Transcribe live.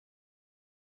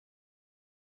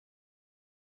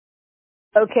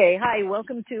Okay, hi,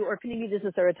 welcome to Orphanini. This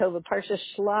is Saratova Parsha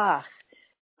Shlach.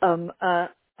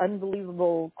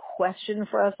 Unbelievable question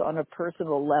for us on a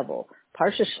personal level.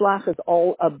 Parsha Shlach is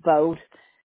all about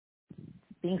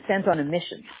being sent on a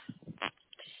mission.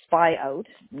 Spy out,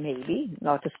 maybe,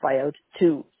 not to spy out,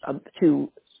 to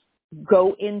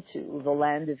go into the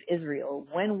land of Israel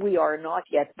when we are not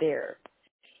yet there,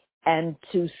 and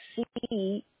to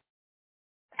see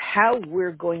how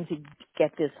we're going to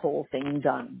get this whole thing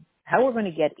done, how we're going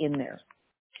to get in there.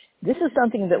 This is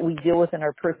something that we deal with in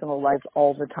our personal lives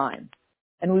all the time.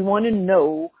 And we want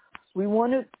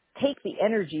to take the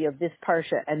energy of this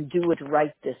parsha and do it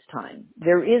right this time.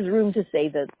 There is room to say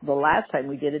that the last time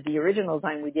we did it, the original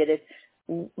time we did it,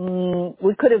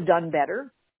 we could have done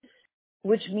better,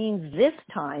 which means this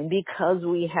time, because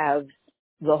we have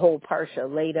the whole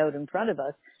parsha laid out in front of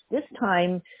us, this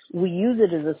time we use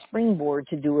it as a springboard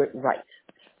to do it right.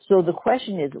 So the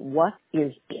question is, what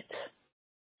is it?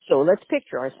 So let's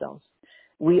picture ourselves.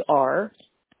 We are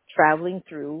traveling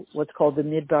through what's called the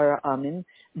Midbar Amin,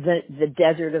 the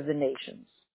desert of the nations.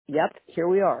 Yep, here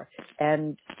we are.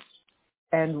 And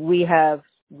we have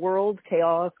world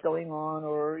chaos going on,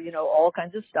 or, all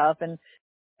kinds of stuff,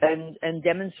 and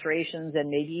demonstrations, and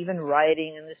maybe even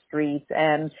rioting in the streets,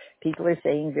 and people are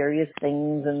saying various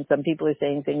things, and some people are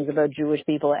saying things about Jewish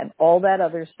people and all that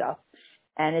other stuff.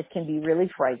 And it can be really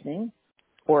frightening,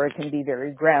 or it can be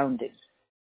very grounding.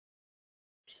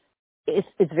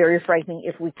 It's very frightening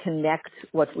if we connect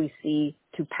what we see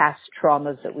to past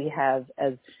traumas that we have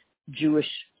as Jewish,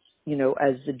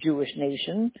 as the Jewish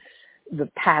nation, the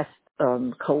past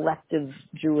collective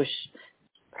Jewish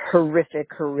horrific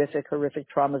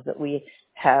traumas that we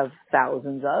have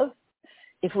thousands of.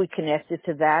 If we connect it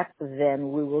to that,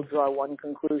 then we will draw one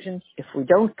conclusion. If we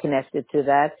don't connect it to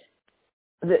that,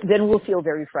 then we'll feel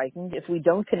very frightened. If we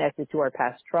don't connect it to our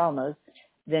past traumas,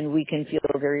 then we can feel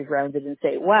very grounded and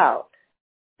say, wow,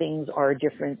 things are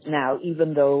different now,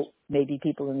 even though maybe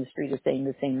people in the street are saying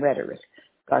the same rhetoric,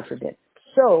 God forbid.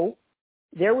 So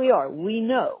there we are. We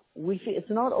know.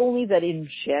 It's not only that in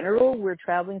general we're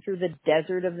traveling through the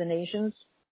desert of the nations,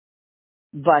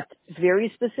 but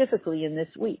very specifically in this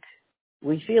week,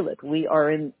 we feel it. We are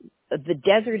in the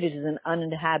desert. It is an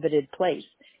uninhabited place.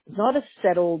 It's not a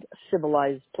settled,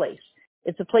 civilized place.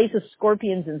 It's a place of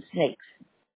scorpions and snakes.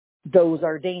 Those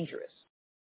are dangerous.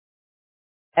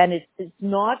 And it's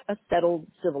not a settled,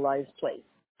 civilized place.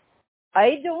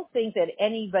 I don't think that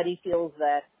anybody feels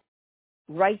that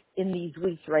right in these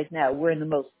weeks right now. We're in the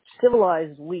most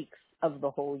civilized weeks of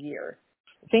the whole year.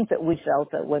 I think that we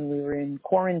felt that when we were in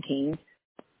quarantine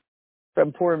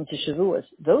from Purim to Shavuos,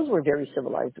 those were very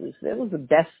civilized weeks. That was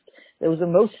the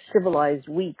most civilized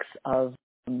weeks of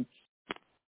in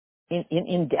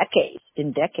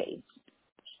decades.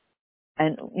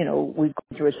 And, we've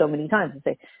gone through it so many times and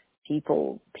say,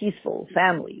 people, peaceful,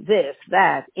 family, this,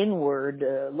 that, inward,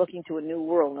 looking to a new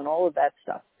world and all of that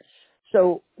stuff.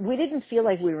 So we didn't feel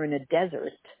like we were in a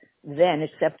desert then,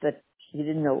 except that you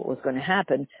didn't know what was going to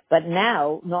happen. But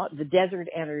now, not the desert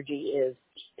energy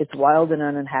it's wild and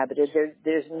uninhabited.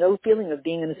 There's no feeling of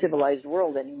being in a civilized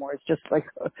world anymore. It's just like,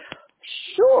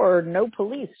 sure, no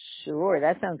police. Sure,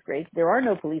 that sounds great. There are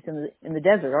no police in the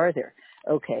desert, are there?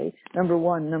 Okay. Number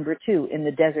one. Number two, in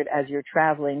the desert as you're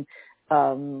traveling,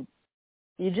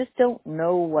 you just don't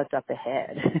know what's up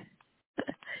ahead.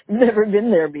 You've never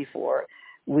been there before.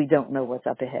 We don't know what's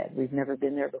up ahead. We've never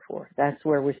been there before. That's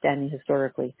where we're standing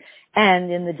historically.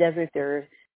 And in the desert,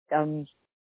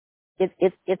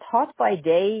 it's hot by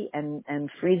day and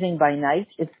freezing by night.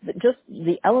 It's just,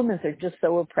 the elements are just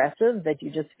so oppressive that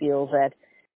you just feel that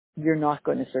you're not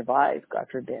going to survive, God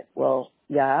forbid. Well,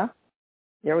 yeah,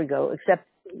 there we go. Except,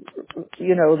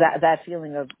 that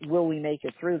feeling of, will we make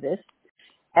it through this?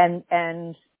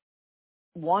 And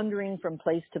wandering from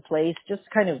place to place, just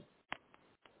kind of,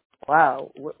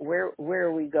 wow, where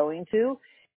are we going to?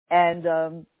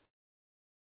 And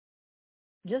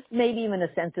just maybe even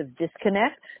a sense of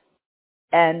disconnect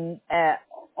and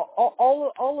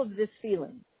all of this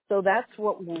feeling. So that's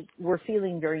what we're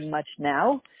feeling very much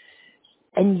now.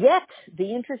 And yet,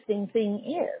 the interesting thing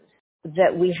is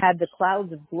that we had the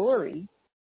clouds of glory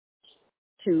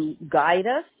to guide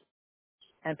us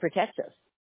and protect us.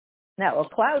 Now, a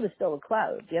cloud is still a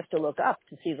cloud. You have to look up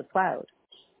to see the cloud.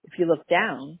 If you look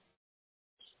down,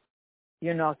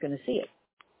 you're not going to see it.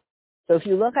 So if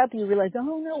you look up, you realize,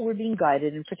 oh no, we're being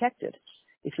guided and protected.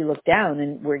 If you look down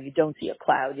and where you don't see a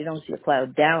cloud, you don't see a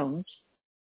cloud down,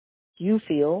 you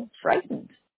feel frightened.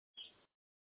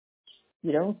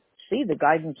 You don't see the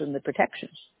guidance and the protection.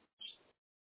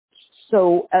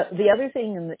 So the other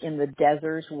thing in the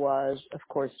desert was, of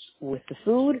course, with the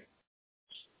food,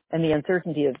 And the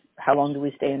uncertainty of how long do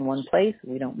we stay in one place?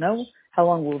 We don't know. How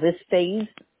long will this phase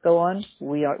go on?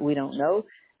 We don't know.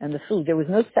 And the food, there was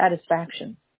no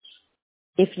satisfaction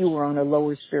if you were on a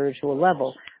lower spiritual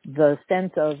level. The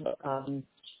sense of,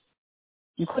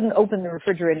 you couldn't open the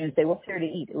refrigerator and say, what's there to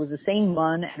eat? It was the same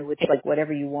mun and it was like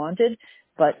whatever you wanted,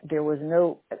 but there was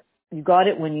no, you got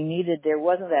it when you needed. There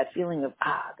wasn't that feeling of,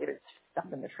 there's stuff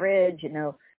in the fridge,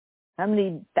 how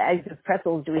many bags of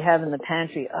pretzels do we have in the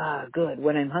pantry? Good.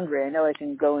 When I'm hungry, I know I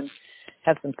can go and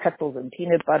have some pretzels and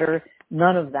peanut butter.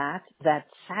 None of that. That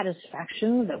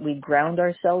satisfaction that we ground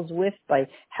ourselves with by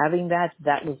having that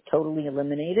was totally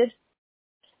eliminated.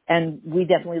 And we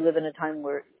definitely live in a time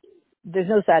where there's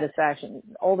no satisfaction.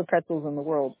 All the pretzels in the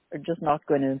world are just not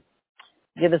going to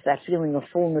give us that feeling of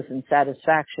fullness and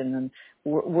satisfaction. And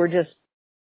we're just,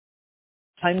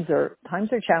 times are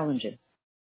challenging.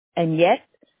 And yet,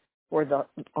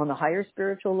 on the higher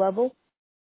spiritual level,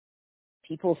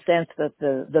 people sense that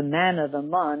the manna, the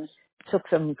man, took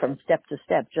them from step to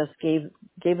step, just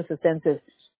gave us a sense of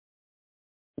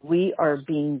we are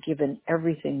being given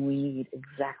everything we need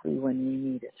exactly when we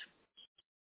need it.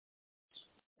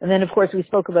 And then, of course, we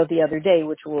spoke about the other day,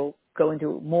 which we'll go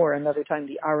into more another time,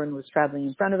 the Aaron was traveling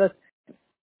in front of us,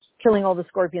 killing all the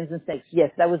scorpions and snakes.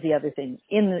 Yes, that was the other thing.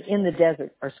 In the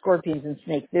desert are scorpions and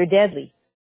snakes. They're deadly.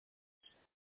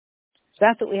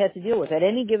 That's what we had to deal with. At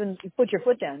any given, you put your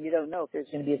foot down, you don't know if there's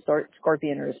going to be a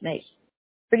scorpion or a snake.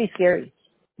 Pretty scary.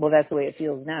 Well, that's the way it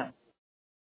feels now.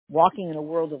 Walking in a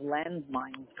world of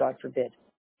landmines, God forbid.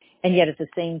 And yet at the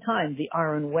same time, the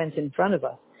Aaron went in front of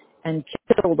us and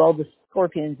killed all the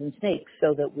scorpions and snakes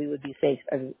so that we would be safe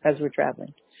as we're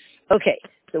traveling. Okay,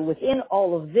 so within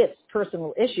all of this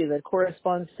personal issue that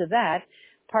corresponds to that,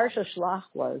 Parsha Shlach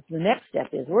was, the next step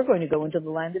is, we're going to go into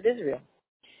the land of Israel.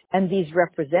 And these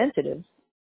representatives,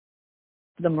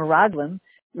 the Meraglim,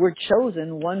 were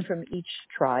chosen, one from each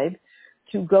tribe,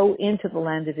 to go into the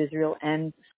land of Israel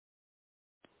and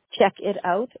check it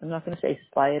out. I'm not going to say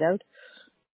spy it out.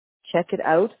 Check it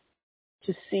out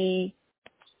to see,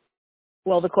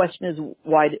 well, the question is,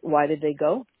 why did they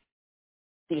go?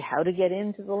 See how to get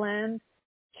into the land,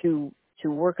 to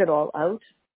work it all out.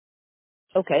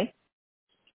 Okay.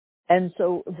 And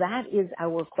so that is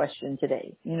our question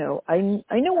today. I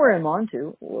know where I'm on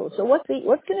to. So what's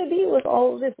going to be with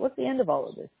all of this? What's the end of all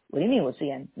of this? What do you mean, what's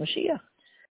the end? Mashiach.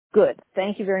 Good.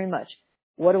 Thank you very much.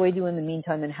 What do I do in the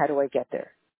meantime and how do I get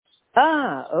there?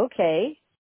 Okay.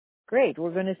 Great.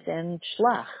 We're going to send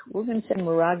Shlach. We're going to send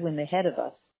Meraglim ahead of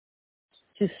us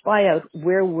to spy out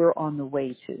where we're on the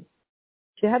way to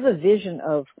have a vision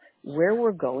of where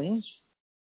we're going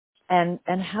and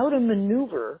how to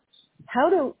maneuver,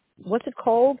 what's it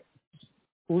called?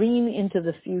 Lean into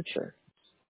the future.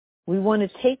 We want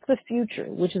to take the future,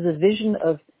 which is a vision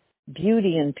of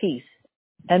beauty and peace,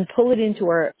 and pull it into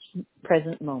our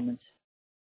present moment.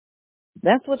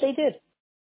 That's what they did.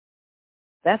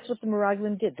 That's what the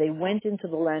Meraglim did. They went into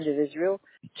the land of Israel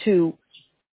to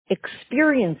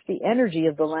experience the energy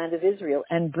of the land of Israel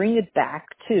and bring it back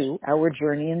to our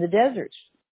journey in the desert.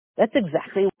 That's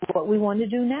exactly what we want to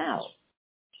do now.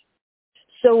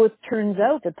 So it turns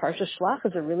out that Parsha Shlach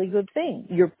is a really good thing.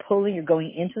 You're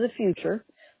going into the future,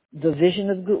 the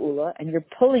vision of Geula, and you're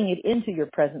pulling it into your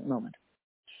present moment.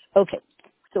 Okay,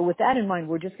 so with that in mind,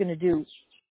 we're just going to do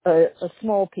a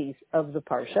small piece of the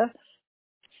Parsha.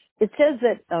 It says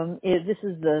that this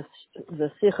is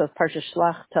the Sikh of Parsha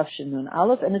Shlach Tafshin Nun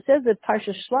Aleph, and it says that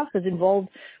Parsha Shlach is involved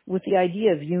with the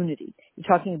idea of unity.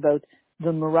 You're talking about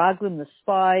the Meraglim, the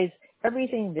spies,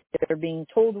 everything. They're being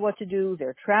told what to do.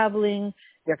 They're traveling.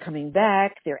 They're coming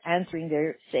back. They're answering.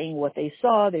 They're saying what they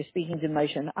saw. They're speaking to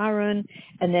Moshe and Aaron,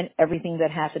 and then everything that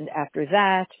happened after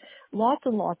that. Lots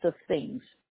and lots of things.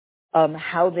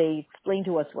 How they explain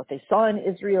to us what they saw in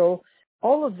Israel.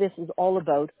 All of this is all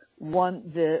about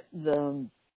the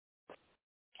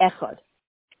echad,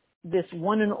 this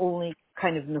one and only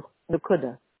kind of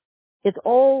nukuda. It's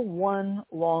all one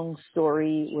long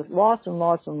story with lots and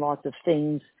lots and lots of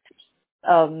things.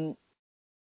 And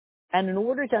in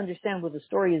order to understand what the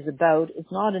story is about,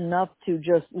 it's not enough to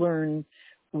just learn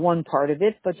one part of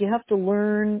it, but you have to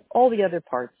learn all the other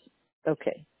parts.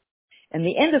 Okay. And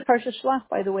the end of Parsha Shlach,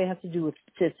 by the way, has to do with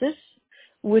tzitzis,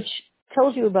 which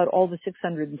tells you about all the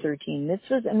 613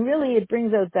 mitzvahs, and really it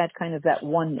brings out that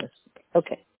oneness.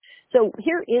 Okay. So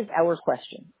here is our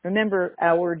question. Remember,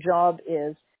 our job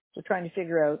is, we're trying to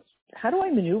figure out, how do I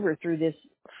maneuver through this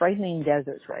frightening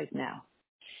desert right now?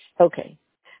 Okay.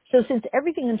 So since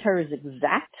everything in Torah is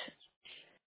exact,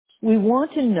 we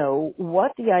want to know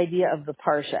what the idea of the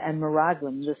Parsha and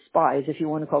Meraglim, the spies, if you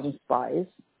want to call them spies,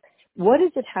 what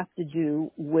does it have to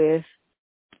do with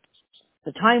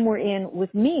the time we're in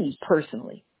with me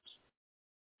personally.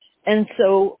 And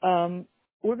so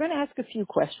we're going to ask a few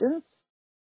questions,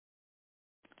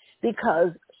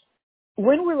 because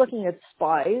when we're looking at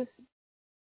spies,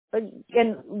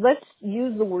 and let's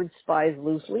use the word spies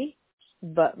loosely,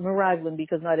 but Meraglim,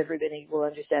 because not everybody will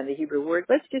understand the Hebrew word,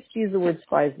 let's just use the word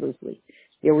spies loosely.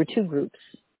 There were two groups.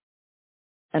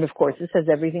 And of course, this has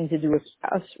everything to do with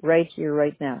us right here,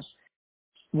 right now.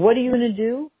 What are you going to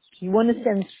do? You want to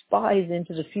send spies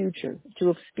into the future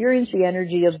to experience the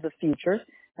energy of the future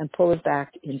and pull it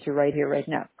back into right here, right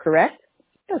now. Correct?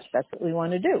 Yes, that's what we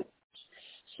want to do.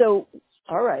 So,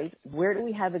 all right, where do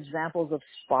we have examples of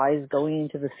spies going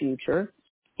into the future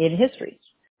in history?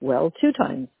 Well, two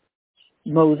times.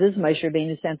 Moses, Moshe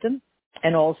Rabbeinu sent them,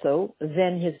 and also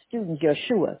then his student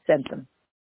Yeshua sent them.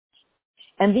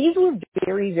 And these were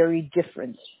very, very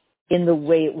different in the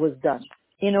way it was done,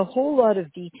 in a whole lot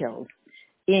of details,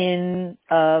 in,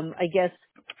 I guess,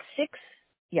 six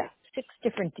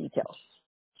different details.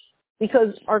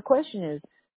 Because our question is,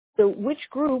 so which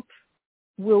group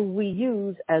will we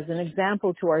use as an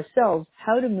example to ourselves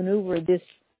how to maneuver this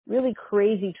really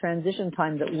crazy transition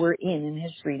time that we're in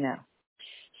history now?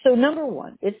 So number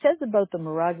one, it says about the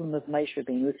Meraglim of Moshe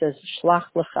Rabbeinu, it says, Shlach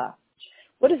Lecha.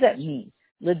 What does that mean?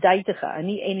 L'daitecha,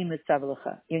 ani eini mitzav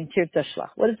lecha, in tirta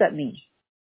shlach. What does that mean?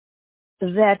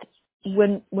 That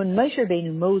when Moshe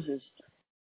Rabbeinu, Moses,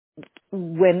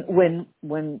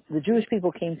 when the Jewish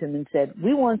people came to him and said,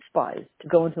 we want spies to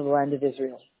go into the land of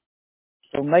Israel.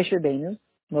 So Moshe Rabbeinu,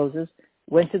 Moses,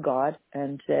 went to God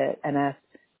and asked,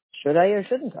 should I or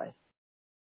shouldn't I?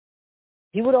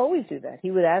 He would always do that. He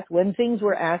would ask when things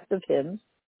were asked of him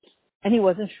and he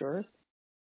wasn't sure.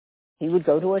 He would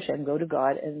go to Hashem, go to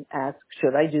God and ask,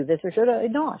 should I do this or should I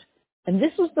not? And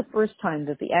this was the first time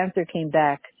that the answer came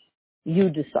back, you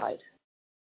decide.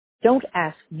 Don't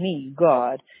ask me,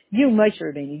 God. You, Moshe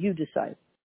Rabbeinu, you decide.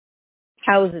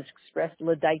 How is this expressed?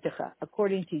 L'daitecha,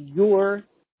 according to your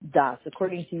das,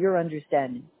 according to your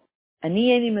understanding. Ani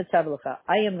eini mitzav lecha,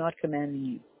 I am not commanding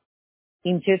you.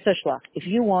 Im tirta shlach, if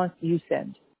you want, you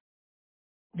send.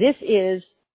 This is,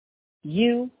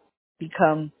 you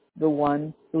become the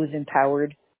one who is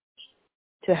empowered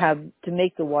to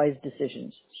make the wise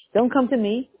decisions. Don't come to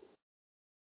me.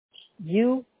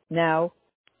 You now,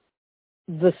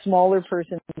 the smaller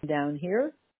person down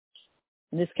here,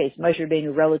 in this case, Moshe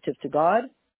Rabbeinu relative to God,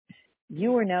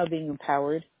 you are now being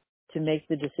empowered to make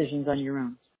the decisions on your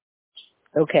own.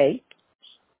 Okay.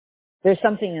 There's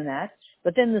something in that.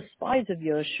 But then the spies of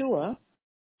Yeshua,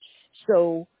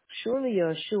 so surely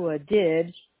Yeshua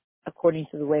did, according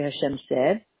to the way Hashem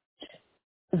said.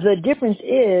 The difference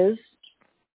is,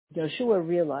 Yeshua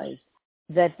realized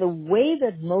that the way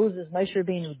that Moshe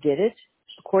Rabbeinu did it,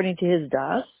 according to his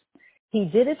das, he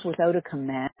did it without a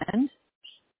command.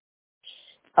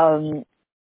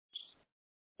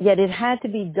 Yet it had to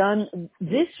be done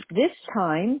this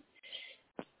time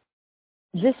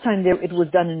it was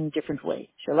done in a different way.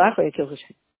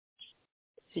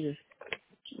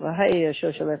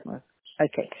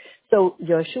 Okay. So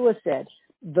Yeshua said,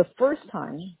 the first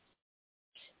time,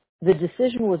 the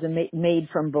decision was made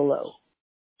from below.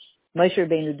 Moshe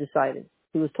Rabbeinu decided.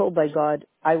 He was told by God,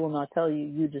 I will not tell you,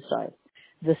 you decide.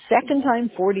 The second time,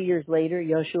 40 years later,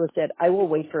 Yeshua said, I will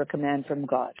wait for a command from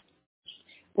God.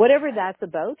 Whatever that's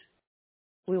about,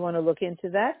 we want to look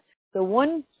into that. The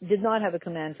one did not have a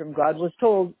command from God, was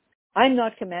told, I'm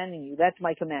not commanding you, that's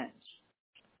my command.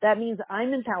 That means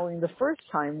I'm empowering. The first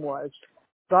time was,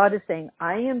 God is saying,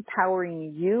 I am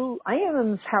empowering you, I am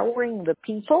empowering the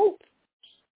people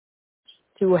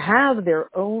to have their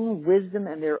own wisdom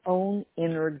and their own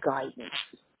inner guidance.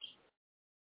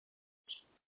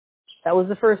 That was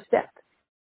the first step.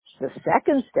 The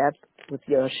second step with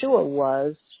Yeshua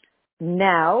was,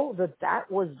 now that that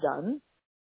was done,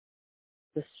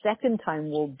 the second time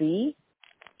will be,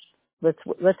 let's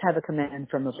have a command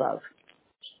from above.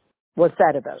 What's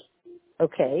that about?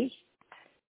 Okay.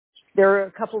 There are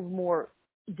a couple more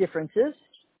differences.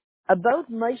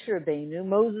 About Moshe Rabbeinu,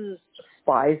 Moses'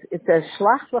 spies, it says,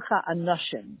 Shlach lecha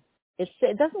anashim.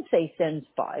 It doesn't say send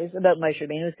spies about Moshe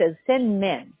Rabbeinu. It says send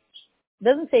men. It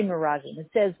doesn't say meragim. It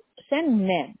says send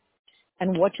men.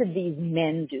 And what should these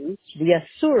men do? The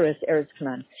Asuras Eretz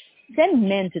Canaan. Send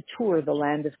men to tour the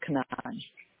land of Canaan.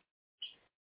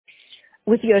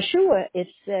 With Yeshua, it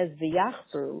says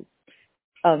v'yachpru,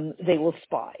 they will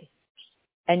spy.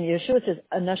 And Yeshua says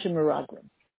anashim meraglim,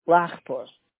 lachpor.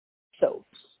 So,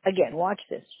 again, watch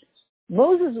this.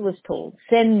 Moses was told,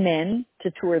 send men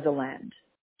to tour the land.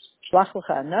 Shlach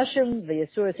lecha anashim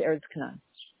v'yasuras eretz Canaan.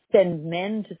 Send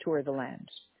men to tour the land.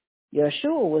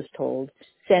 Yeshua was told,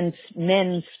 send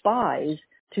men spies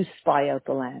to spy out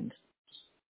the land.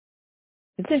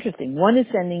 It's interesting. One is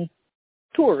sending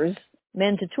tours,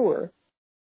 men to tour,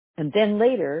 and then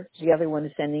later the other one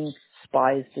is sending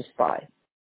spies to spy.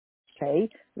 Okay,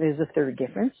 there's a third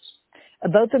difference.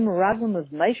 About the Meraglim of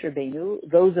Moshe Rabbeinu,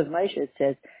 those of Moshe, it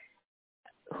says,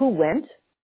 who went?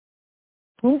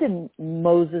 Whom did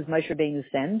Moses, Moshe Rabbeinu,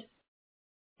 send?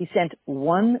 He sent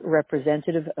one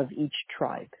representative of each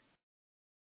tribe.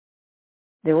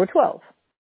 There were 12.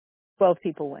 12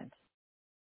 people went.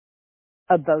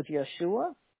 About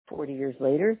Yeshua, 40 years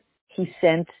later, he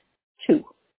sent 2.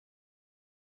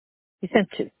 He sent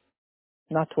 2,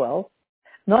 not 12.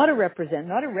 Not a rep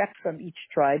from each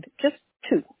tribe, just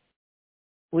 2.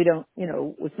 We don't,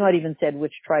 it's not even said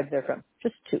which tribe they're from,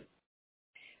 just 2.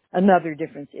 Another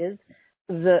difference is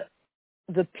the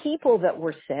people that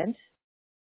were sent,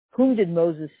 whom did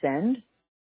Moses send?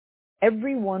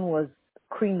 Everyone was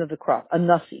cream of the crop, a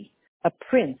nasi, a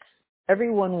prince.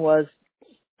 Everyone was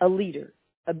a leader,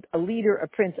 a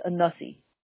prince, a nasi,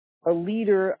 a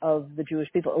leader of the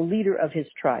Jewish people, a leader of his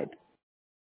tribe.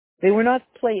 They were not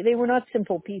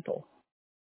simple people.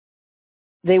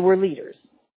 They were leaders.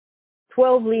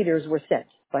 12 leaders were sent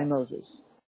by Moses.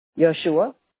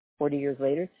 Yeshua, 40 years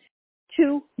later,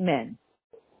 2 men.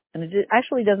 And it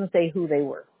actually doesn't say who they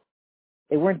were.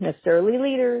 They weren't necessarily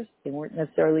leaders. They weren't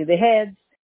necessarily the heads.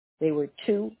 They were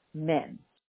 2 men.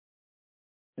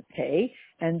 Okay?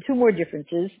 And 2 more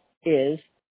differences is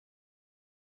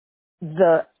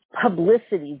the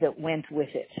publicity that went with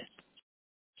it.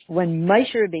 When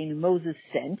Moshe Rabbeinu, Moses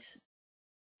sent,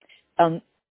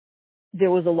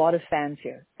 there was a lot of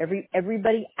fanfare.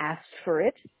 Everybody asked for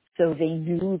it, so they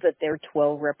knew that their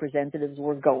 12 representatives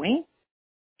were going.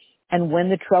 And when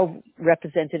the 12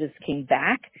 representatives came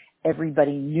back,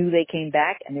 everybody knew they came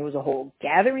back, and there was a whole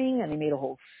gathering, and they made a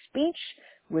whole speech,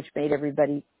 which made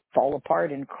everybody fall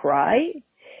apart and cry.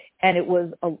 And there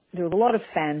was a lot of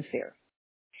fanfare.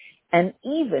 And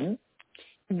even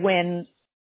when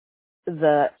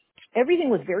everything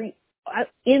was very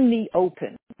in the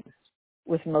open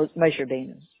with Moshe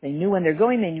Rabbeinu. They knew when they're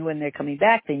going, they knew when they're coming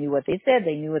back, they knew what they said,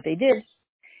 they knew what they did.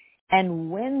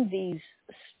 And when these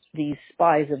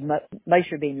spies of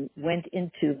Moshe Rabbeinu went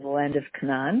into the land of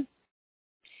Canaan,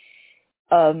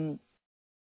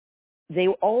 they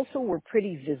also were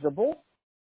pretty visible.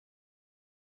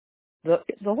 The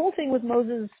whole thing with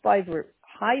Moses' spies were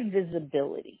high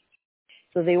visibility.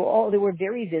 So they were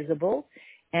very visible,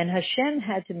 and Hashem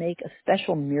had to make a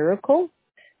special miracle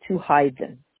to hide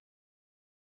them.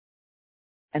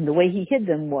 And the way he hid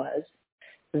them was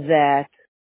that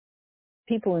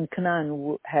people in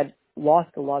Canaan had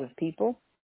lost a lot of people,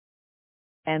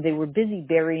 and they were busy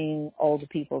burying all the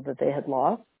people that they had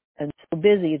lost, and so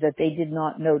busy that they did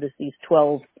not notice these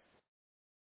 12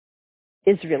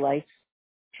 Israelites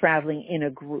traveling in a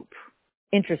group.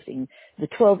 Interesting. The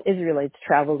 12 Israelites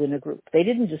traveled in a group. They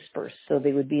didn't disperse, so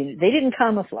they didn't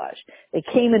camouflage. They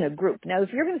came in a group. Now,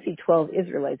 if you're going to see 12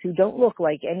 Israelites who don't look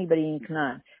like anybody in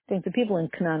Canaan, I think the people in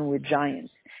Canaan were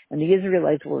giants, and the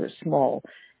Israelites were small.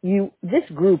 This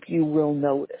group you will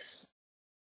notice.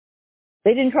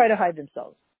 They didn't try to hide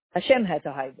themselves. Hashem had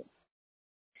to hide them.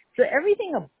 So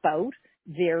everything about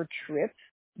their trip,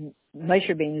 Moshe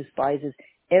Rabbeinu's spies, is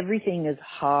everything is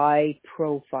high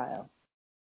profile.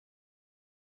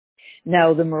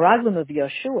 Now, the Meraglim of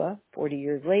Yeshua, 40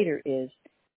 years later, is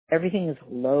everything is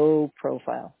low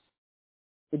profile.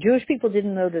 The Jewish people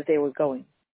didn't know that they were going.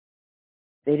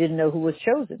 They didn't know who was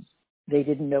chosen. They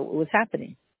didn't know what was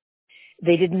happening.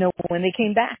 They didn't know when they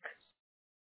came back.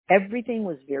 Everything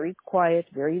was very quiet,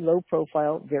 very low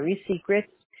profile, very secret.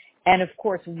 And of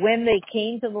course, when they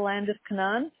came to the land of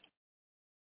Canaan,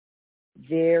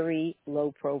 very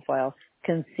low profile,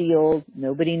 concealed,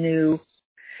 nobody knew.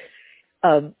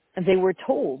 And they were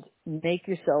told, make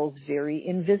yourselves very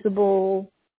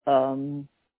invisible, hide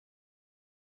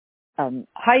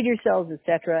yourselves,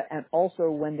 etc. And also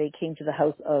when they came to the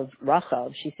house of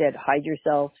Rachav, she said, hide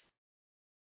yourself.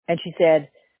 And she said,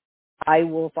 I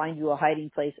will find you a hiding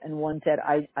place. And one said,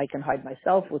 I can hide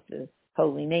myself with the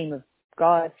holy name of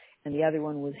God. And the other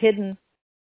one was hidden.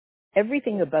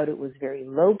 Everything about it was very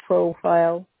low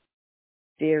profile,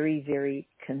 very, very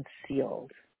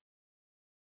concealed.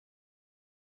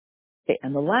 Okay,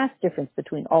 and the last difference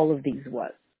between all of these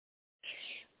was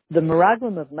the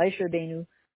Meraglim of Moshe Rabbeinu,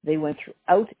 they went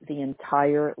throughout the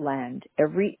entire land,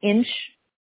 every inch,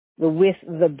 the width,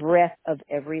 the breadth of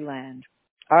every land.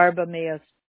 Arba Meas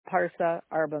Parsa,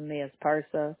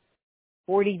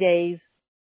 40 days,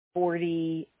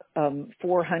 400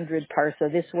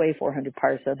 parsa this way, 400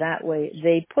 parsa that way.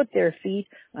 They put their feet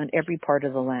on every part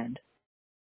of the land.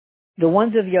 The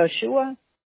ones of Yeshua,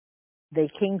 They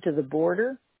came to the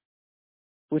border,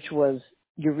 which was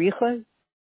Yericho.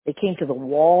 They came to the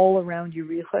wall around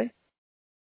Yericho,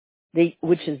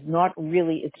 which is not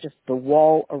really, it's just the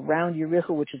wall around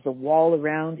Yericho, which is the wall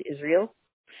around Israel.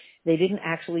 They didn't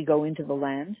actually go into the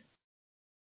land.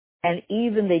 And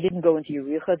even they didn't go into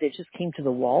Yericho, they just came to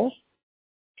the wall.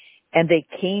 And they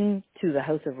came to the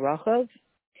house of Rachav,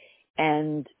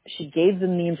 and she gave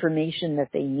them the information that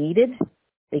they needed.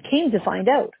 They came to find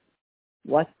out,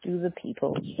 what do the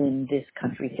people in this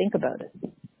country think about it?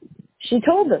 She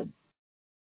told them.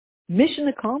 Mission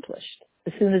accomplished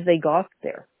as soon as they got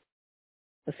there.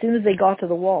 As soon as they got to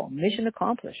the wall, mission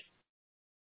accomplished.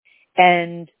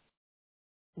 And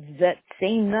that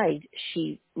same night,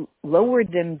 she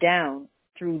lowered them down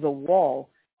through the wall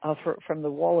from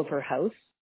the wall of her house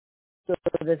so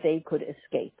that they could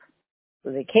escape.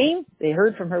 So they came, they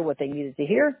heard from her what they needed to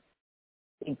hear.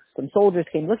 Some soldiers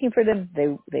came looking for them.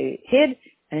 They hid,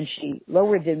 and she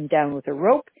lowered them down with a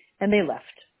rope, and they left.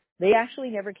 They actually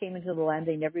never came into the land.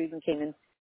 They never even came into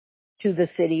the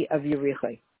city of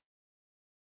Yericho.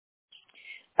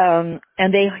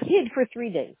 And they hid for 3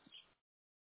 days.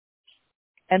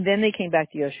 And then they came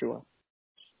back to Yeshua.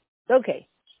 Okay.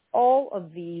 All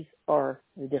of these are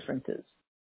the differences.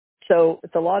 So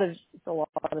it's a lot of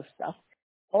stuff.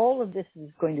 All of this is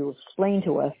going to explain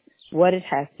to us what it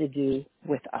has to do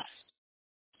with us.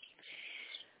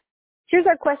 Here's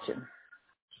our question.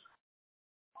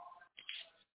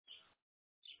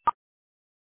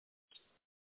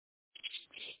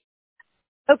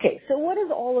 Okay, so what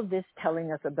is all of this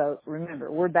telling us about?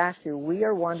 Remember, we're back to, we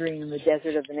are wandering in the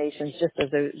desert of the nations, just as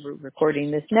we're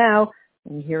recording this now,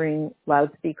 and hearing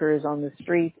loudspeakers on the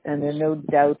street, and they're no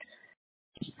doubt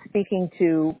speaking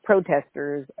to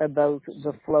protesters about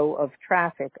the flow of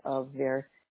traffic of their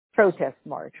protest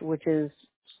march, which is,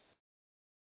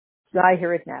 I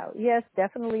hear it now. Yes,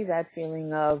 definitely that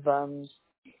feeling of,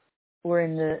 we're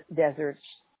in the desert.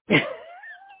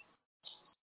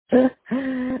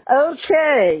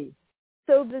 Okay.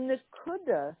 So the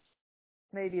Nakuda,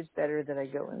 maybe it's better that I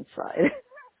go inside.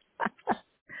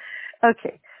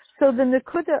 Okay. So the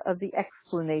Nakuda of the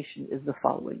explanation is the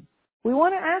following. We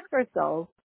want to ask ourselves,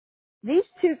 these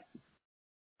two,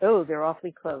 oh, they're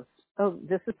awfully close. Oh,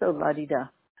 this is so la-di-da.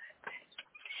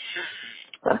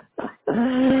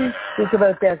 Speak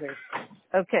about desert.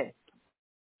 Okay.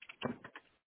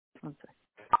 One second.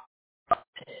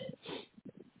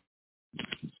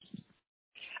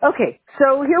 Okay,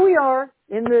 so here we are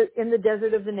in the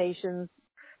desert of the nations.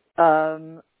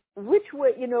 Which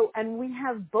way, and we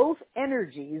have both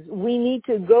energies. We need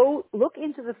to go look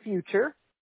into the future,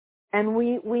 and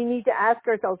we need to ask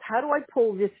ourselves, how do I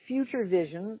pull this future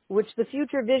vision, which the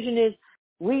future vision is,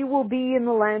 we will be in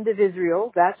the land of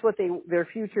Israel. That's what their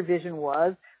future vision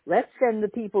was. Let's send the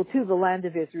people to the land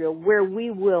of Israel where we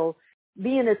will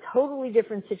be in a totally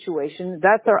different situation.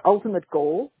 That's our ultimate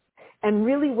goal. And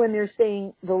really, when they're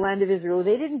saying the land of Israel,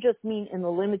 they didn't just mean in the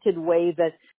limited way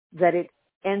that it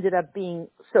ended up being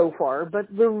so far, but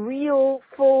the real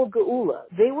full Geula.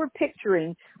 They were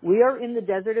picturing, we are in the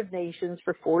desert of nations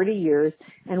for 40 years,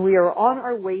 and we are on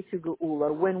our way to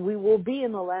Geula, when we will be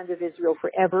in the land of Israel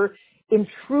forever, in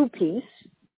true peace,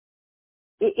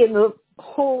 in the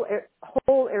whole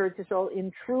Eretz Yisrael,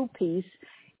 in true peace,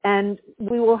 and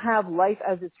we will have life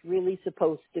as it's really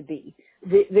supposed to be.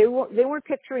 They weren't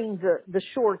picturing the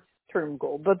short-term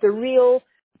goal, but the real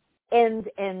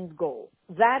end goal.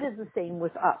 That is the same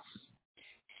with us.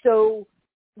 So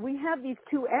we have these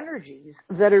two energies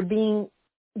that are being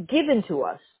given to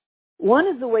us. One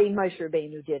is the way Moshe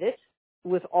Rabbeinu did it,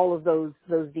 with all of those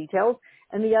details,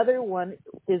 and the other one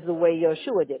is the way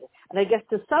Yeshua did it. And I guess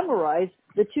to summarize,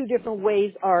 the two different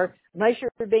ways are, Moshe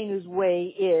Rabbeinu's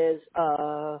way is,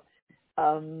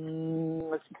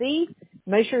 let's see,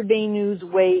 Moshe Rabbeinu's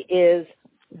way is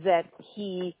that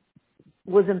he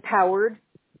was empowered.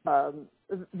 One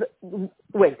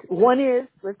is,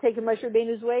 let's take Moshe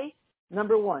Rabbeinu's way.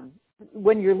 Number one,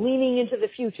 when you're leaning into the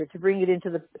future to bring it into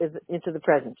the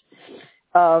present.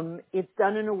 It's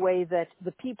done in a way that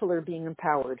the people are being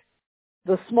empowered.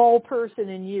 The small person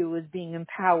in you is being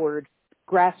empowered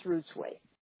grassroots way.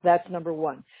 That's number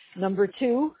one. Number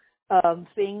two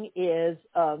thing is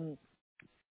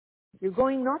you're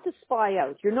going not to spy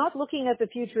out. You're not looking at the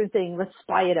future and saying, let's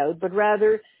spy it out, but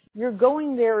rather you're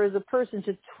going there as a person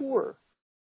to tour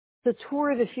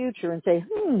the future and say,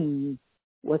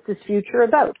 what's this future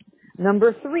about?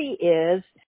 Number three is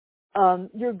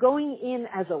you're going in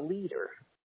as a leader,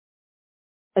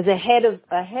 as a head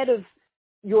of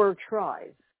your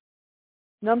tribe.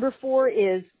 Number four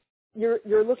is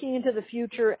you're looking into the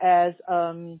future as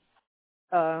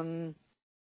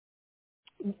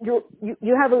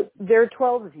there are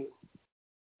 12 of you.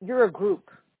 You're a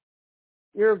group.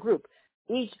 You're a group.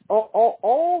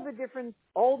 All the different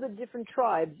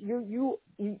tribes,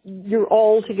 you're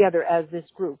all together as this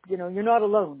group. You're not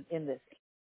alone in this.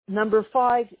 Number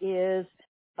 5 is,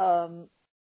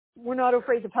 we're not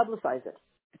afraid to publicize it.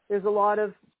 There's a lot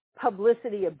of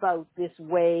publicity about this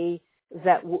way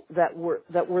that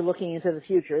we're looking into the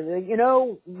future.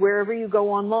 Wherever you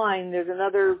go online, there's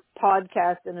another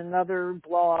podcast and another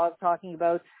blog talking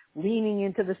about leaning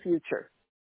into the future.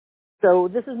 So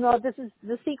this is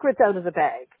the secret's out of the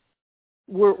bag.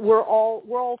 We're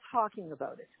all talking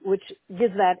about it, which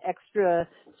gives that extra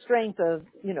strength of,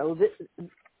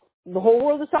 the whole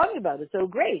world is talking about it. So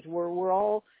great. We're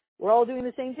all doing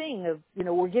the same thing of,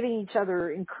 we're giving each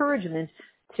other encouragement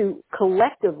to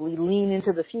collectively lean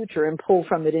into the future and pull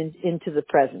from it into the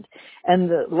present. And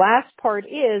the last part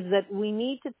is that we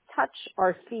need to touch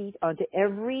our feet onto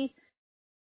every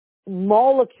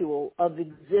molecule of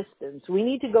existence. We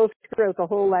need to go throughout the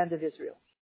whole land of Israel.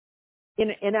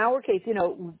 In our case,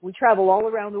 we travel all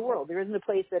around the world. There isn't a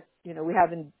place that,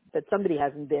 that somebody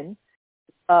hasn't been.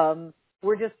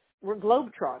 We're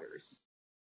globetrotters,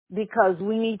 because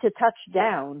we need to touch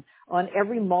down on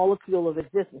every molecule of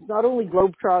existence, not only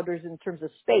globetrotters in terms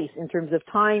of space, in terms of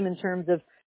time, in terms of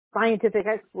scientific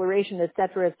exploration, et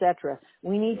cetera, et cetera.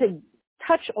 We need to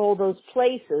touch all those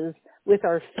places with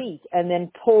our feet and then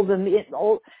pull them in,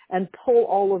 pull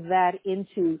all of that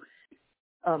into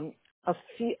a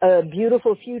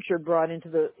beautiful future brought into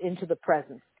the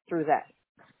present through that.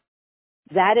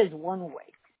 That is one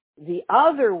way. The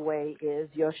other way is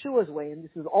Yeshua's way, and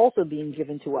this is also being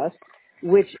given to us,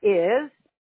 which is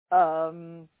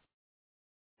we're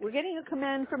getting a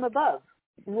command from above,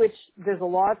 which there's a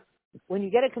lot. When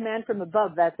you get a command from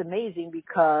above, that's amazing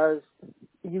because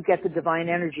you get the divine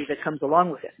energy that comes along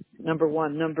with it, number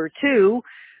one. Number two,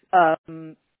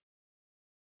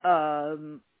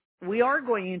 we are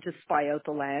going in to spy out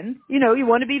the land. You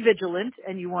want to be vigilant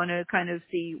and you want to kind of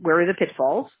see where are the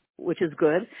pitfalls, which is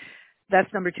good.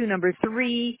 That's number two. Number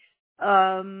three,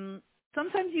 sometimes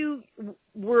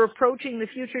we're approaching the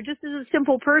future just as a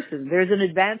simple person. There's an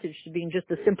advantage to being just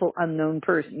a simple unknown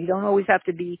person. You don't always have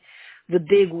to be the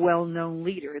big, well-known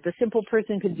leader. The simple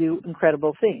person can do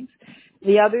incredible things.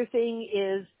 The other thing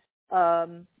is,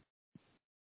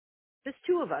 just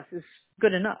two of us is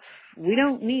good enough. We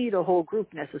don't need a whole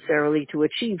group necessarily to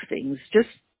achieve things. Just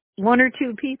one or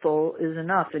two people is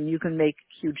enough, and you can make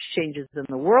huge changes in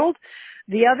the world.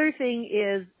 The other thing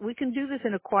is we can do this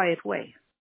in a quiet way.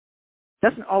 It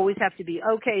doesn't always have to be,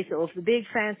 okay, so if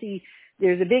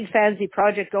there's a big fancy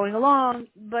project going along,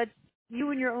 but you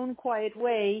in your own quiet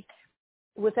way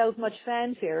without much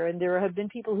fanfare, and there have been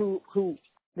people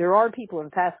there are people in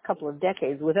the past couple of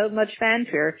decades without much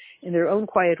fanfare in their own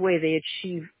quiet way, they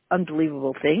achieve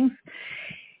unbelievable things.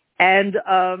 And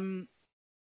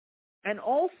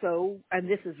also, and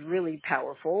this is really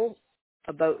powerful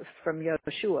from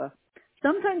Yeshua,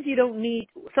 sometimes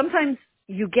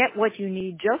you get what you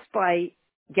need just by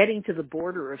getting to the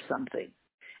border of something,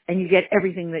 and you get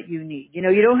everything that you need. You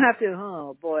don't have to,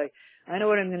 oh boy, I know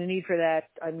what I'm going to need for that.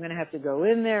 I'm going to have to go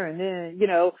in there, and then,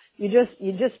 you just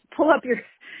pull up your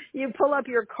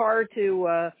car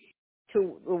to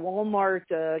the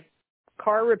Walmart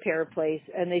car repair place,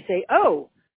 and they say, oh,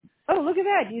 look at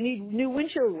that. You need new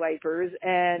windshield wipers,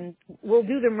 and we'll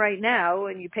do them right now,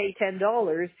 and you pay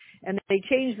 $10, and they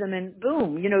change them, and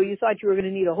boom, you thought you were going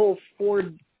to need a whole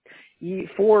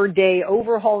 4-day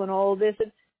overhaul and all of this.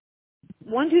 And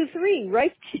 1, 2, 3,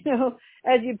 right?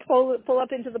 As you pull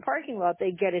up into the parking lot, they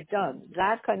get it done.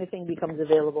 That kind of thing becomes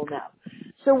available now.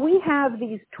 So we have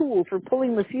these tools for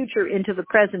pulling the future into the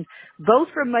present, both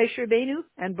from Moshe Rabbeinu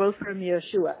and both from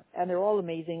Yeshua, and they're all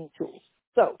amazing tools.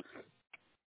 So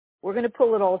we're going to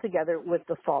pull it all together with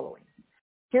the following.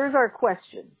 Here's our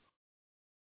question.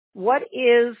 What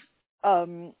is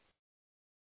the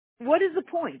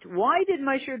point? Why did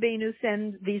Moshe Rabbeinu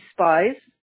send these spies?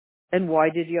 And why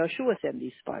did Yeshua send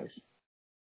these spies?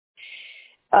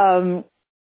 And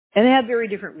they have very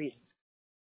different reasons.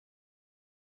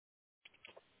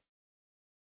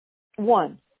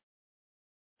 One,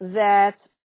 that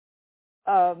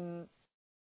there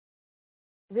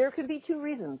could be two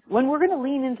reasons. When we're going to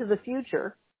lean into the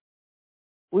future,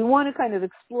 we want to kind of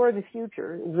explore the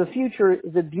future. The future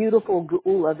is a beautiful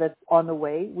geula that's on the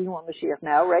way. We want Mashiach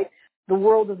now, right? The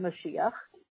world of Mashiach.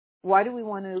 Why do we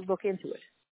want to look into it?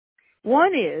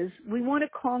 One is we want to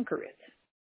conquer it.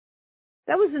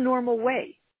 That was the normal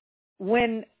way.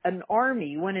 When a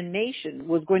nation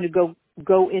was going to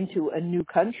go into a new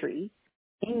country,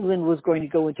 England was going to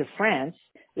go into France,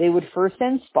 they would first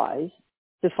send spies,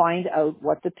 to find out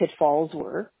what the pitfalls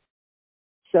were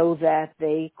so that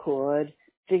they could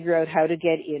figure out how to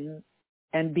get in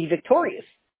and be victorious.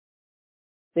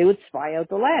 They would spy out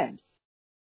the land.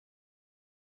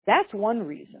 That's one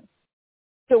reason.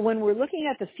 So when we're looking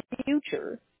at the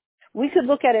future, we could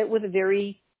look at it with a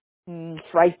very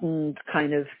frightened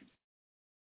kind of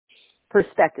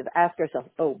perspective. Ask ourselves,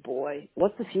 oh boy,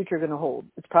 what's the future going to hold?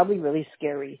 It's probably really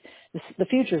scary. The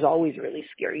future is always really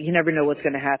scary. You never know what's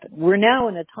going to happen. We're now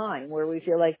in a time where we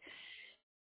feel like,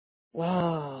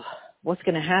 wow, what's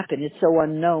going to happen? It's so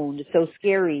unknown. It's so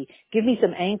scary. Give me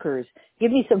some anchors.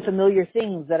 Give me some familiar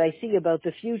things that I see about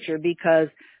the future, because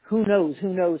who knows?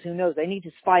 I need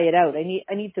to spy it out. I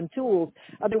need some tools.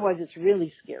 Otherwise, it's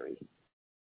really scary.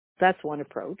 That's one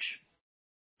approach.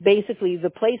 Basically, the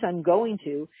place I'm going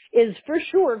to is for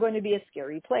sure going to be a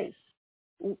scary place.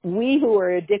 We who are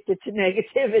addicted to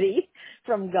negativity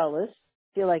from Gullus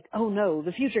feel like, oh no,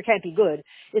 the future can't be good.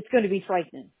 It's going to be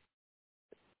frightening.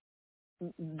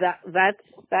 That's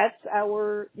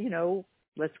our,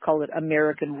 let's call it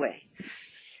American way.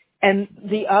 And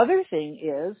the other thing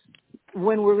is,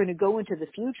 when we're going to go into the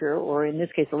future, or in this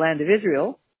case, the land of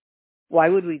Israel, why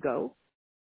would we go?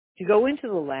 To go into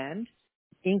the land,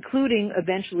 including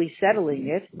eventually settling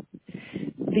it,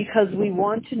 because we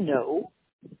want to know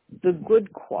the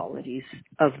good qualities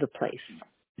of the place.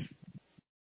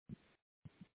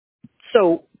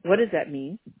 So what does that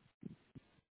mean?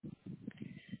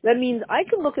 That means I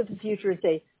can look at the future and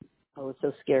say, oh, it's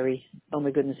so scary. Oh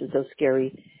my goodness, it's so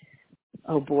scary.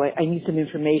 Oh boy, I need some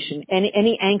information.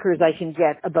 Any anchors I can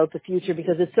get about the future,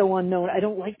 because it's so unknown. I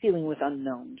don't like dealing with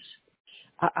unknowns.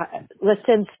 Let's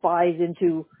send spies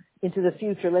into the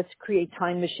future. Let's create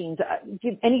time machines.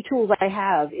 Any tools I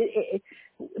have.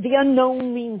 The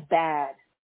unknown means bad.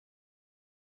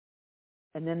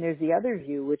 And then there's the other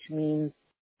view, which means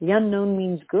the unknown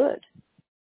means good.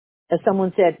 As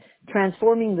someone said,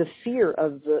 transforming the fear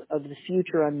of the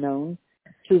future unknown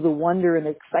to the wonder and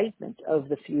excitement of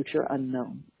the future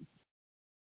unknown.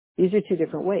 These are two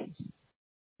different ways.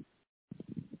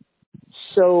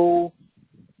 So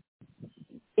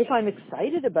if I'm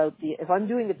excited if I'm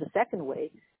doing it the second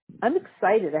way, I'm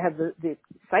excited. I have the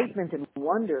excitement and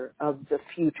wonder of the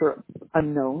future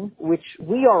unknown, which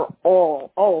we are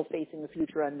all facing the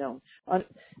future unknown.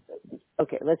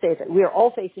 Okay, let's say it. We are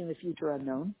all facing the future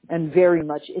unknown, and very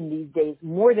much in these days,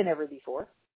 more than ever before.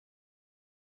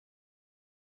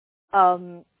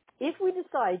 If we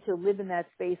decide to live in that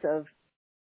space of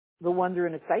the wonder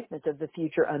and excitement of the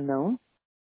future unknown,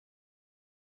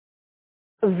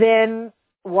 then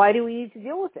why do we need to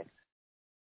deal with it?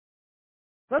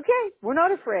 Okay, we're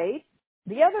not afraid.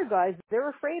 The other guys, they're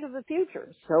afraid of the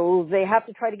future. So they have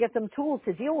to try to get some tools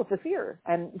to deal with the fear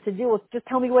and to deal with, just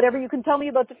tell me whatever you can tell me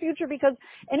about the future, because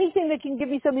anything that can give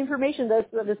me some information that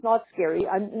is not scary,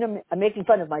 I'm making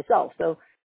fun of myself. So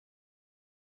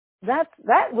that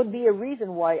would be a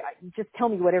reason why just tell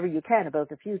me whatever you can about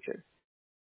the future.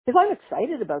 If I'm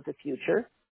excited about the future,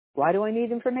 why do I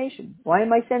need information? Why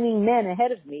am I sending men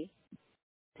ahead of me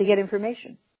to get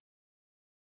information?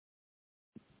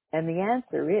 And the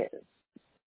answer is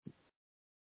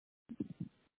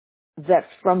that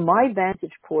from my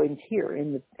vantage point here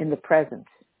in the present,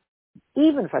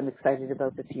 even if I'm excited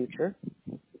about the future,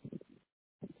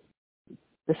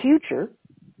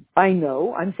 I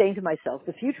know, I'm saying to myself,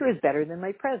 the future is better than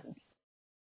my present.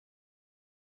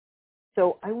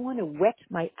 So I want to whet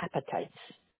my appetites.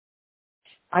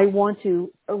 I want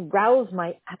to arouse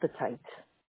my appetite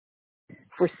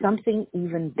for something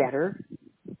even better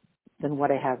than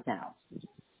what I have now.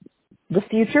 The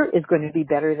future is going to be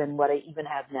better than what I even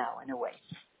have now, in a way.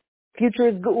 Future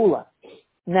is Geula.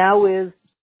 Now is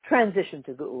transition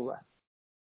to Geula.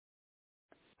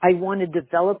 I want to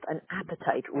develop an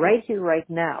appetite right here, right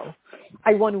now.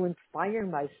 I want to inspire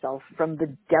myself from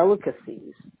the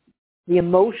delicacies, the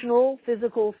emotional,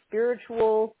 physical,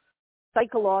 spiritual,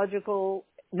 psychological,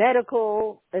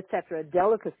 medical, etc.,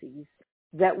 delicacies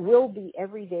that will be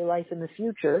everyday life in the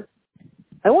future.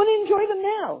 I want to enjoy them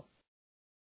now.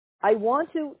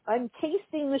 I'm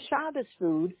tasting the Shabbos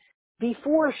food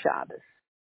before Shabbos.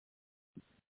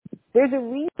 There's a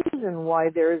reason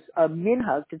why there's a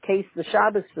minhag to taste the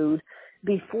Shabbos food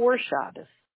before Shabbos,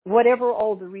 whatever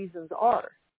all the reasons are.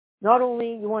 Not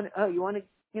only you want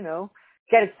to,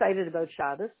 get excited about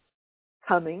Shabbos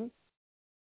coming,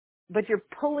 but you're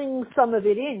pulling some of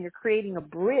it in. You're creating a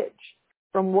bridge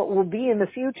from what will be in the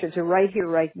future to right here,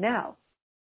 right now.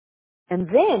 And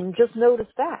then just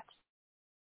notice that.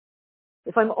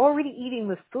 If I'm already eating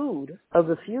the food of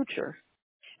the future,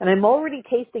 and I'm already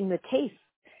tasting the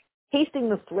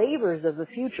flavors of the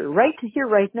future right here,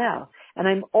 right now, and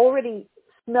I'm already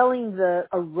smelling the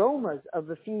aromas of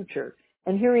the future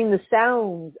and hearing the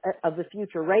sounds of the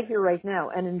future right here, right now,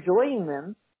 and enjoying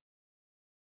them,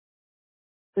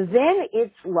 then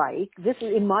it's like, this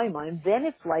is in my mind, then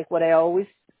it's like what I always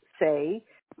say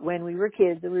when we were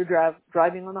kids and we were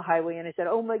driving on the highway, and I said,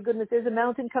 oh my goodness, there's a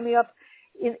mountain coming up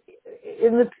in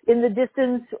the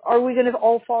distance. Are we going to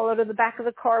all fall out of the back of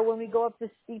the car when we go up this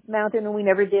steep mountain? And we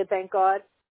never did, thank God,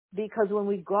 because when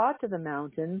we got to the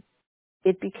mountain,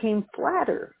 it became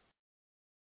flatter.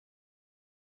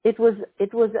 It was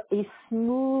a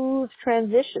smooth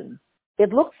transition.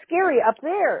 It looked scary up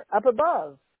there, up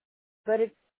above, but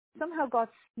it somehow got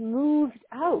smoothed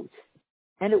out,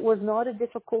 and it was not a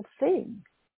difficult thing.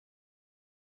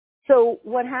 So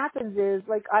what happens is,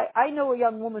 like, I know a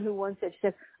young woman who once said, she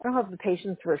said, I don't have the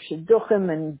patience for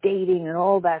shidduchim and dating and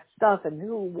all that stuff and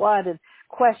who, what, and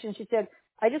questions. She said,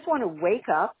 I just want to wake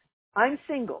up. I'm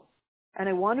single, and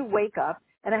I want to wake up,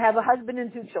 and I have a husband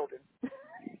and 2 children.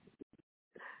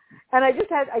 And I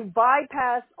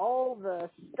bypassed all the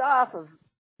stuff of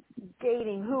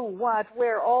dating, who, what,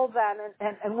 where, all that,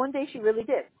 and one day she really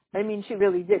did. I mean, she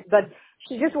really did. But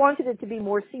she just wanted it to be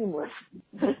more seamless.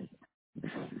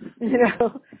 You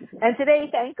know, and today,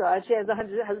 thank God, she has a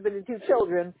husband and 2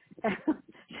 children. And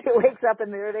she wakes up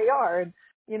and there they are. And,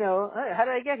 you know, how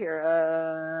did I get here?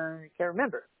 I can't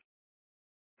remember.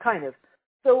 Kind of.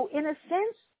 So in a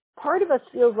sense, part of us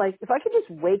feels like if I could just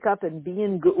wake up and be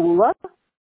in Geula,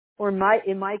 or in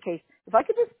my case, if I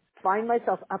could just find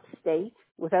myself upstate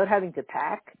without having to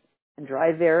pack and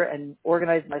drive there and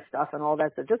organize my stuff and all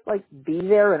that, so just like be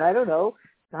there and I don't know,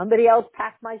 somebody else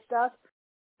pack my stuff.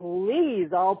 Please,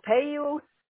 I'll pay you,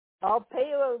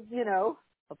 you know,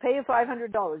 I'll pay you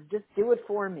 $500. Just do it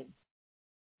for me.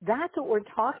 That's what we're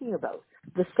talking about.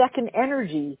 The second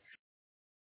energy,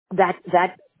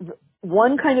 that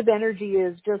one kind of energy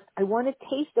is just, I want a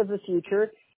taste of the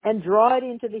future and draw it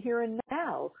into the here and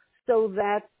now so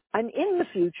that I'm in the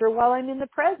future while I'm in the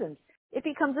present. It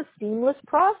becomes a seamless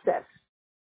process.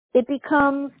 It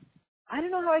becomes, I don't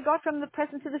know how I got from the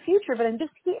present to the future, but I'm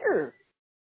just here.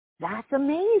 That's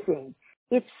amazing.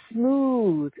 It's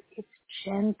smooth. It's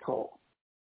gentle.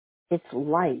 It's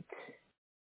light.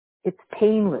 It's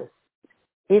painless.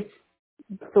 It's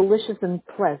delicious and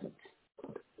pleasant.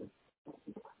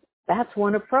 That's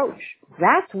one approach.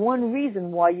 That's one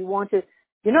reason why you want to,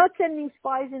 you're not sending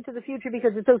spies into the future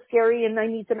because it's so scary and I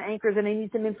need some anchors and I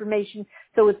need some information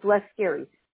so it's less scary.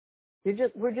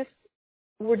 We're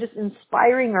just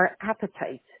inspiring our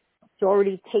appetite to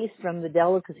already taste from the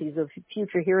delicacies of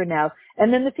future here and now.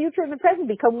 And then the future and the present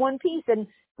become one piece. And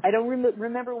I don't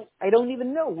remember, I don't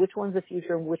even know which one's the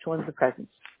future and which one's the present.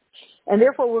 And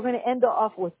therefore we're going to end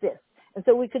off with this. And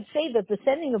so we could say that the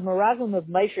sending of Meraglim of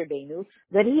Moshe Rabbeinu,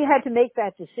 that he had to make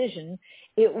that decision,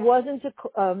 it wasn't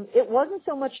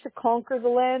so much to conquer the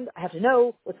land. I have to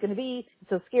know what's going to be. It's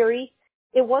so scary.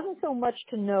 It wasn't so much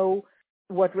to know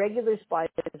what regular spies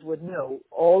would know,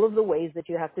 all of the ways that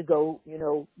you have to go, you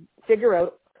know, figure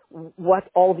out what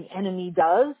all the enemy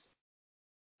does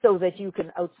so that you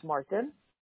can outsmart them.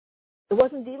 It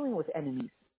wasn't dealing with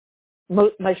enemies,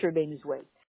 Moshe Rabbeinu's way,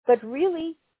 but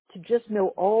really to just know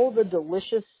all the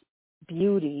delicious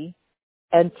beauty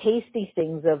and tasty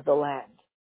things of the land.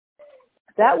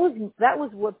 That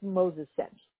was what Moses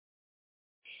sent.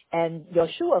 And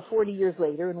Yeshua, 40 years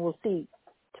later, and we'll see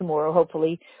tomorrow,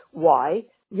 hopefully, why,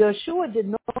 Yeshua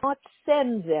did not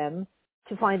send them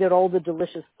to find out all the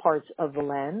delicious parts of the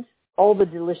land, all the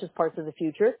delicious parts of the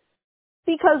future,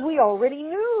 because we already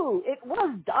knew it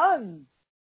was done.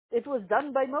 It was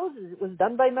done by Moses. It was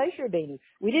done by Moshe Rabbeinu.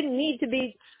 We didn't need to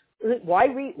be, why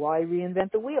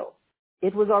reinvent the wheel?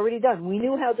 It was already done. We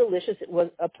knew how delicious it was,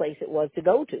 a place it was to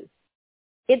go to.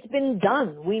 It's been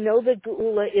done. We know that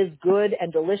Geula is good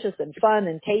and delicious and fun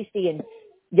and tasty and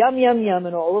yum, yum, yum,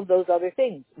 and all of those other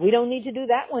things. We don't need to do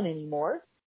that one anymore.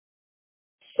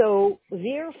 So,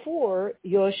 therefore,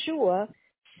 Yeshua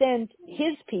sent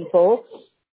his people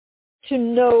to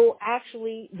know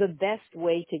actually the best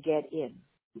way to get in.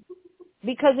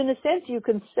 Because in a sense, you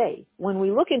can say, when we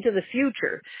look into the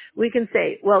future, we can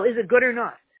say, well, is it good or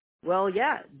not? Well,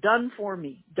 yeah, done for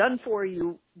me, done for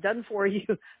you,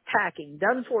 packing,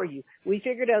 done for you. We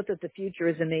figured out that the future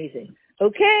is amazing.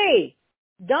 Okay,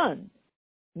 done.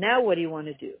 Now what do you want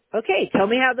to do? Okay, tell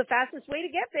me how the fastest way to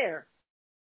get there.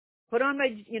 Put on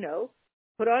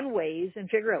Waze and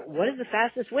figure out what is the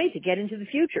fastest way to get into the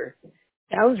future.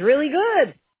 Sounds really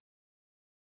good.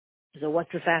 So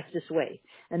what's the fastest way?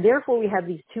 And therefore we have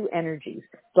these two energies,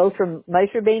 both from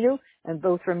Moshe Rabbeinu and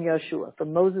both from Yeshua,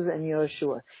 from Moses and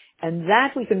Yeshua. And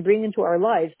that we can bring into our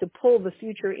lives to pull the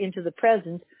future into the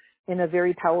present in a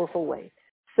very powerful way.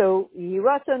 So,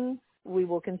 Yiratan, we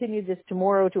will continue this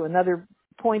tomorrow to another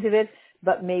point of it,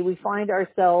 but may we find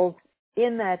ourselves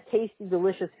in that tasty,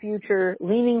 delicious future,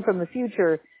 leaning from the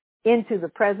future into the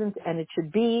present, and it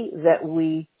should be that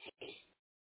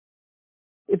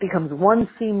it becomes one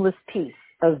seamless piece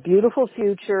of beautiful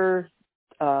future,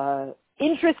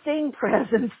 interesting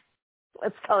present.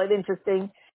 Let's call it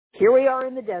interesting. Here we are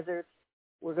in the desert.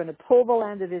 We're going to pull the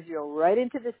land of Israel right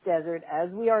into this desert as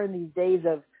we are in these days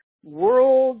of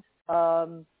world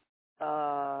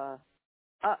uproar.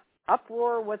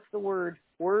 What's the word?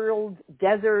 World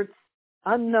deserts,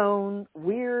 unknown,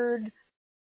 weird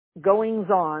goings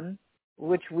on,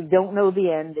 which we don't know the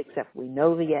end, except we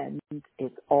know the end.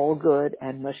 It's all good,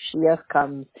 and Mashiach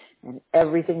comes, and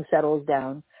everything settles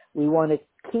down. We want to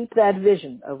keep that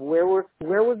vision of where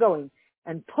we're going,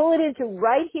 and pull it into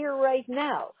right here, right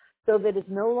now, so that it's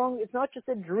not just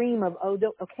a dream of,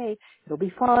 okay, it'll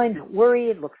be fine, don't worry,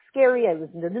 it looks scary, I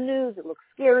listened to the news, it looks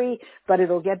scary, but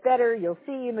it'll get better, you'll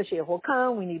see, Mashiach will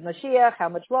come, we need Mashiach, how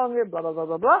much longer, blah, blah, blah,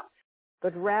 blah, blah.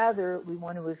 But rather, we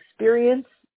want to experience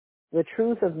the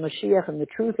truth of Mashiach and the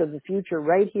truth of the future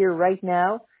right here, right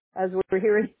now, as we're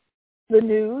hearing the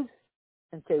news,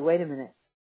 and say, wait a minute,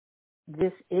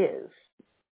 this is.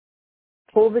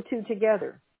 Pull the two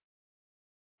together.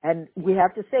 And we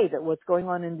have to say that what's going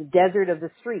on in the desert of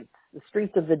the streets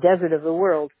of the desert of the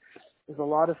world, is a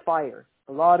lot of fire,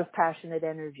 a lot of passionate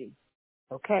energy.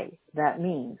 Okay, that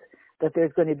means that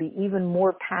there's going to be even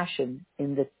more passion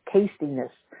in the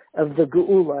tastiness of the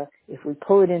Geula if we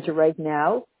pull it into right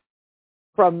now.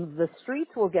 From the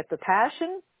streets, we'll get the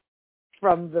passion.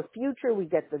 From the future, we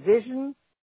get the vision.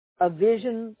 A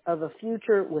vision of a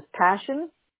future with passion.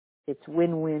 It's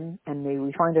win-win, and may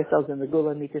we find ourselves in the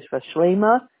Geula Mikdash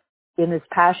Shlema in this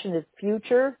passionate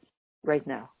future right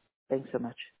now. Thanks so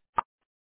much.